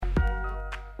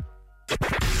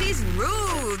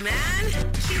rude,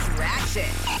 man. She's ratchet.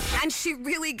 And she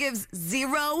really gives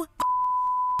zero.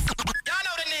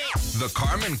 The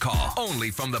Carmen Call, only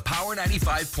from the Power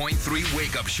 95.3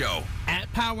 Wake Up Show.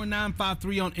 At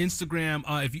Power953 on Instagram,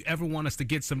 if you ever want us to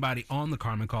get somebody on the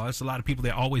Carmen Call, there's a lot of people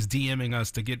that are always DMing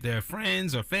us to get their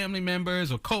friends or family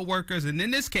members or co-workers. And in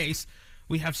this case,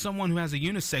 we have someone who has a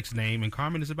unisex name, and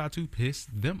Carmen is about to piss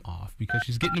them off because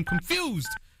she's getting them confused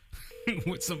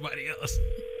with somebody else.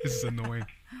 This is annoying.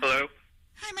 Hello?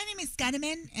 Hi, my name is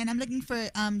Scottiman, and I'm looking for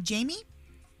Jamie.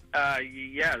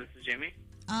 Yeah, this is Jamie.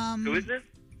 Who is this?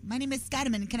 My name is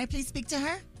Scottiman. Can I please speak to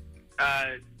her?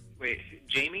 Wait,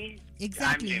 Jamie?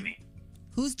 Exactly. I'm Jamie.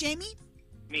 Who's Jamie?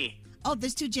 Me. Oh,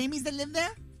 there's two Jamies that live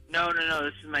there? No,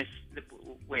 this is my...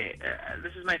 Wait,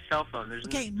 this is my cell phone. There's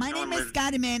Okay, my name is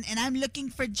Scottiman, and I'm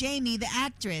looking for Jamie, the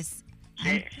actress.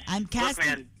 I'm casting...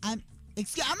 Look, man.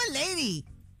 I'm a lady.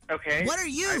 Okay. What are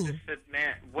you? I just said,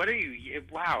 man, what are you?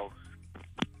 Wow.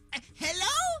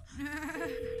 Hello?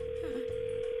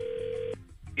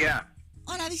 Yeah.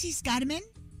 Hola, this is Scottiman.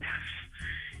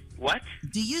 What?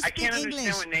 Do you speak I can't English?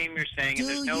 understand what name you're saying.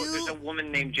 There's a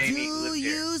woman named Jamie who lives Do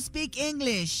here. you speak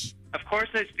English? Of course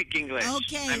I speak English.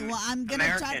 Okay, I'm gonna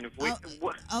American. try.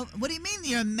 What do you mean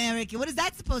you're American? What is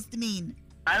that supposed to mean?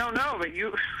 I don't know, but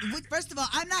you... First of all,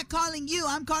 I'm not calling you.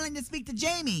 I'm calling to speak to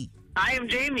Jamie. I am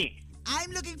Jamie.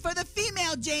 I'm looking for the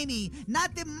female Jamie,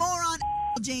 not the moron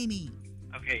Jamie.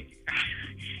 Okay.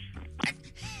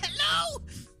 Hello?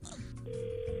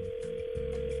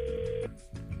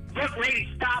 Look, lady,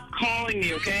 stop calling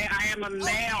me, okay? I am a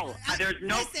male. There's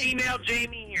no female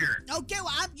Jamie here. Okay,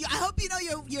 well, I hope you know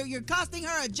you're costing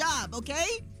her a job,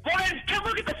 okay? Well, then,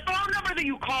 look at the phone number that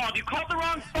you called. You called the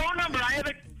wrong phone number.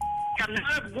 I'm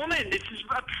not a woman. This is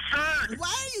absurd.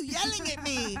 Why are you yelling at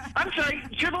me? I'm sorry.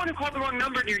 You're the one who called the wrong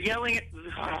number, and you're yelling at...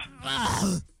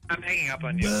 I'm hanging up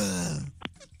on you.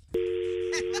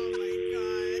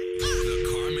 The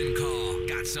Carmen Call.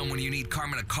 Got someone you need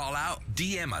Carmen to call out?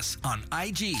 DM us on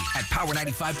IG at Power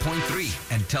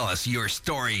 95.3 and tell us your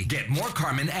story. Get more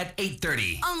Carmen at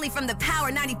 8:30. Only from the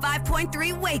Power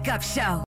 95.3 Wake Up Show.